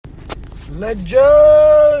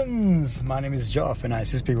Legends! My name is Joff and I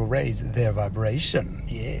assist people raise their vibration.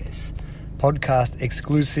 Yes. Podcast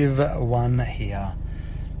exclusive one here.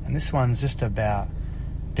 And this one's just about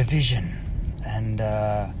division and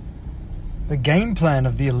the game plan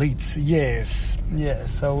of the elites. Yes. Yeah.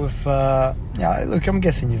 So if, look, I'm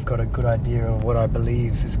guessing you've got a good idea of what I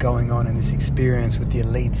believe is going on in this experience with the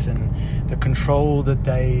elites and the control that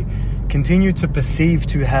they continue to perceive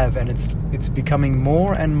to have, and it's becoming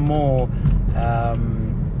more and more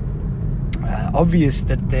obvious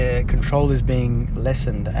that their control is being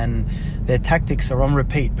lessened and their tactics are on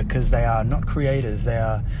repeat because they are not creators. They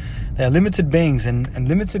are limited beings, and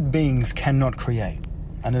limited beings cannot create.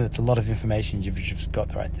 I know that's a lot of information you've just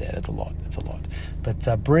got right there. That's a lot.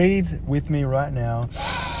 But breathe with me right now.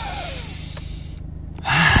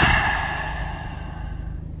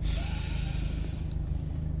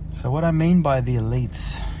 So what I mean by the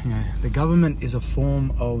elites, the government is a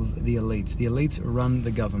form of the elites. The elites run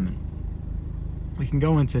the government. We can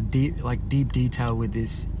go into deep detail with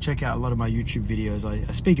this. Check out a lot of my YouTube videos.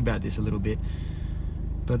 I speak about this a little bit.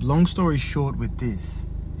 But long story short with this,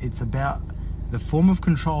 it's about the form of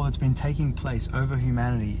control that's been taking place over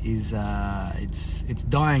humanity is it's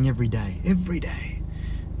dying every day,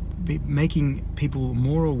 making people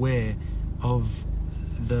more aware of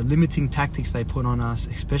the limiting tactics they put on us,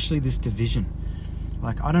 especially this division.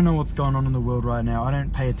 Like, I don't know what's going on in the world right now. I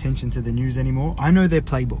don't pay attention to the news anymore. I know their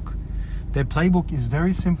playbook. Their playbook is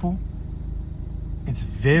very simple. It's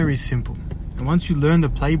very simple. And once you learn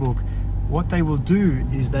the playbook, what they will do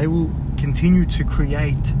is they will continue to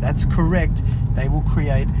create, that's correct, they will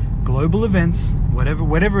create global events,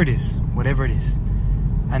 whatever it is.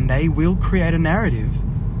 And they will create a narrative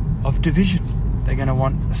of division. They're going to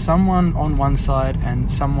want someone on one side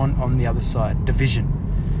and someone on the other side. Division.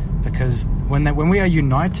 Because when we are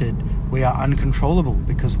united, we are uncontrollable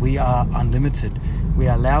because we are unlimited. We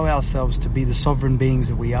allow ourselves to be the sovereign beings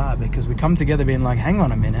that we are because we come together being like, hang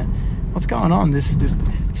on a minute, what's going on? This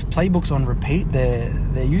playbook's on repeat.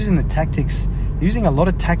 They're using the tactics, they're using a lot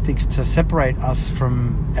of tactics to separate us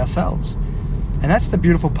from ourselves. And that's the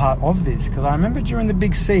beautiful part of this, because I remember during the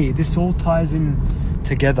Big C, this all ties in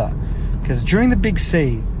together. Because during the Big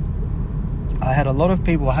C, I had a lot of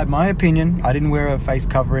people, I had my opinion, I didn't wear a face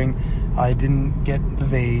covering, I didn't get the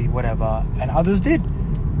V, whatever, and others did.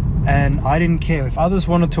 And I didn't care. If others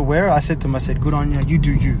wanted to wear it, I said to them, good on you, you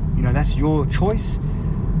do you. That's your choice.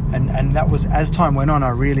 And that was, as time went on, I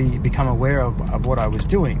really become aware of what I was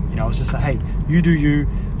doing. I was just like, hey, you do you,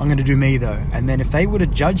 I'm going to do me though. And then if they were to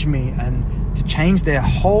judge me and to change their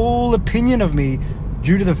whole opinion of me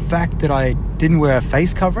due to the fact that I didn't wear a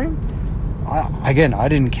face covering, I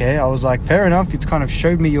didn't care. I was like, fair enough, it's kind of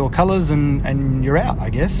showed me your colors and you're out, I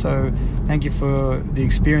guess. So thank you for the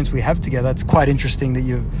experience we have together. It's quite interesting that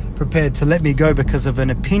you've prepared to let me go because of an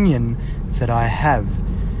opinion that I have.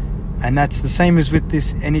 And that's the same as with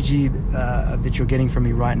this energy that you're getting from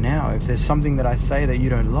me right now. If there's something that I say that you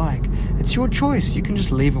don't like, it's your choice. You can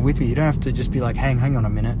just leave it with me. You don't have to just be like, hang on a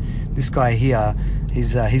minute. This guy here,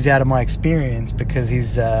 he's out of my experience because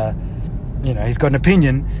he's got an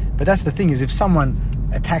opinion. But that's the thing, is if someone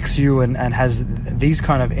attacks you and has these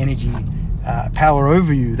kind of energy power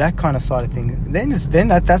over you, that kind of side of things, then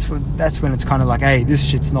that's when it's kind of like, hey, this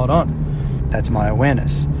shit's not on. That's my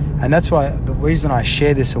awareness. And that's why the reason I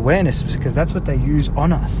share this awareness is because that's what they use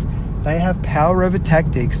on us. They have power over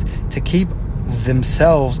tactics to keep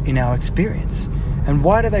themselves in our experience. And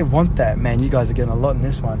why do they want that? Man, you guys are getting a lot in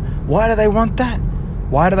this one. Why do they want that?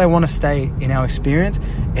 Why do they want to stay in our experience?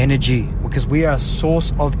 Energy. Because we are a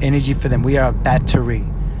source of energy for them. We are a battery.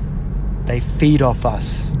 They feed off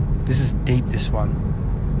us. This is deep, this one.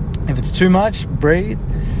 If it's too much, breathe.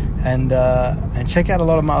 And check out a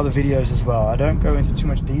lot of my other videos as well. I don't go into too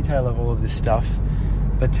much detail of all of this stuff,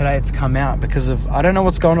 but today it's come out because of, I don't know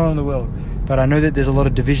what's going on in the world, but I know that there's a lot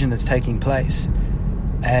of division that's taking place.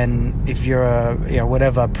 And if you're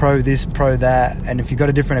pro this, pro that, and if you've got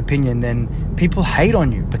a different opinion, then people hate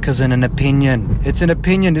on you because of an opinion. It's an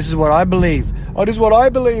opinion. This is what I believe. Oh, this is what I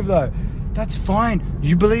believe though. That's fine.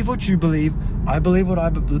 You believe what you believe. I believe what I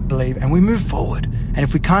believe, and we move forward. And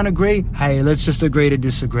if we can't agree, hey, let's just agree to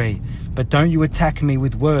disagree. But don't you attack me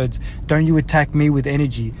with words. Don't you attack me with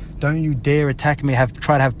energy. Don't you dare attack me,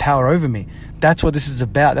 try to have power over me. That's what this is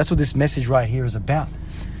about. That's what this message right here is about.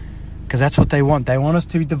 Because that's what they want. They want us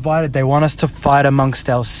to be divided. They want us to fight amongst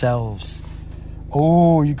ourselves.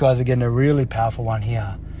 Oh, you guys are getting a really powerful one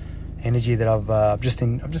here. Energy that I've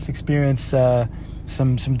just experienced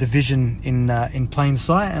some division in plain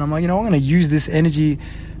sight, and I'm like, I'm going to use this energy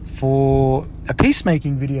for a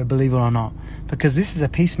peacemaking video, believe it or not, because this is a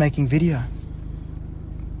peacemaking video.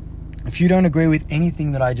 If you don't agree with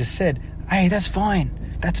anything that I just said, hey, that's fine.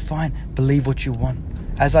 That's fine. Believe what you want.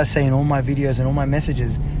 As I say in all my videos and all my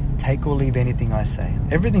messages, take or leave anything I say.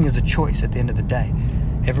 Everything is a choice at the end of the day.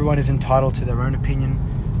 Everyone is entitled to their own opinion.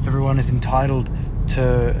 Everyone is entitled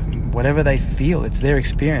to whatever they feel. It's their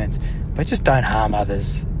experience. But just don't harm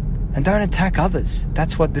others. And don't attack others.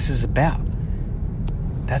 That's what this is about.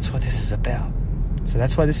 That's what this is about. So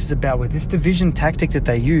that's why this is about. With this division tactic that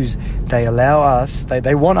they use, they allow us,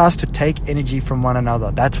 they want us to take energy from one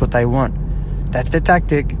another. That's what they want. That's their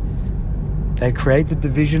tactic. They create the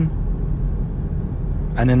division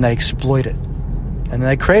and then they exploit it. And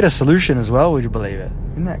they create a solution as well, would you believe it?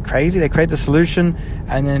 Isn't that crazy? They create the solution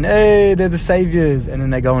and then, hey, they're the saviors. And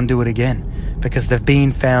then they go and do it again because they've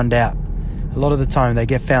been found out. A lot of the time they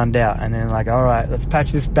get found out and then like, all right, let's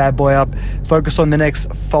patch this bad boy up. Focus on the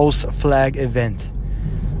next false flag event.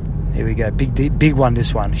 Here we go. Big one,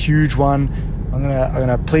 this one. Huge one. I'm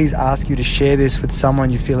gonna please ask you to share this with someone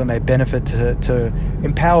you feel it may benefit, to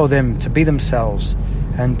empower them to be themselves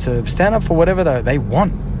and to stand up for whatever they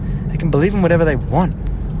want. They can believe in whatever they want.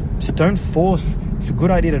 Just don't force. It's a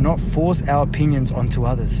good idea to not force our opinions onto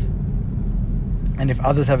others. And if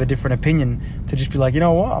others have a different opinion, to just be like, you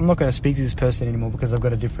know what, I'm not going to speak to this person anymore because I've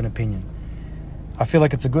got a different opinion. I feel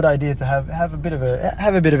like it's a good idea to have a bit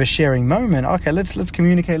of a sharing moment. Okay, let's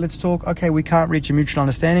communicate, let's talk. Okay, we can't reach a mutual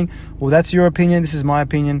understanding. Well, that's your opinion, this is my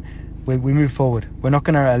opinion. We move forward. We're not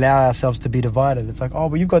going to allow ourselves to be divided. It's like, oh,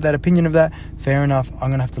 well, you've got that opinion of that. Fair enough. I'm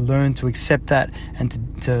going to have to learn to accept that and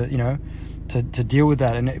to deal with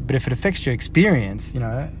that. But if it affects your experience,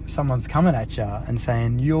 if someone's coming at you and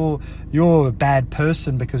saying you're a bad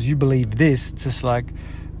person because you believe this, it's just like,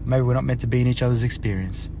 maybe we're not meant to be in each other's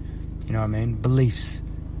experience. You know what I mean? Beliefs.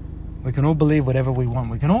 We can all believe whatever we want.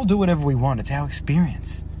 We can all do whatever we want. It's our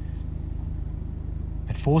experience.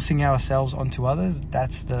 But forcing ourselves onto others,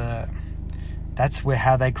 that's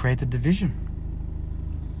how they create the division.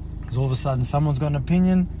 Because all of a sudden someone's got an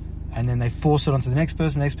opinion and then they force it onto the next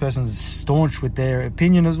person. The next person's staunch with their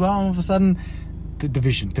opinion as well. And all of a sudden, the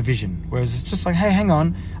division. Whereas it's just like, hey, hang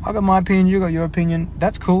on. I got my opinion. You got your opinion.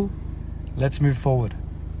 That's cool. Let's move forward.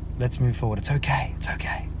 It's okay.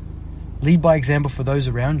 Lead by example for those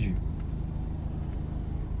around you.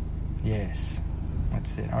 Yes.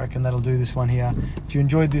 That's it. I reckon that'll do this one here. If you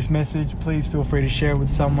enjoyed this message, please feel free to share it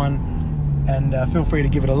with someone. And feel free to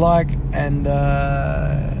give it a like. And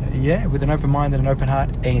with an open mind and an open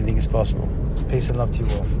heart, anything is possible. Peace and love to you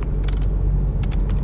all.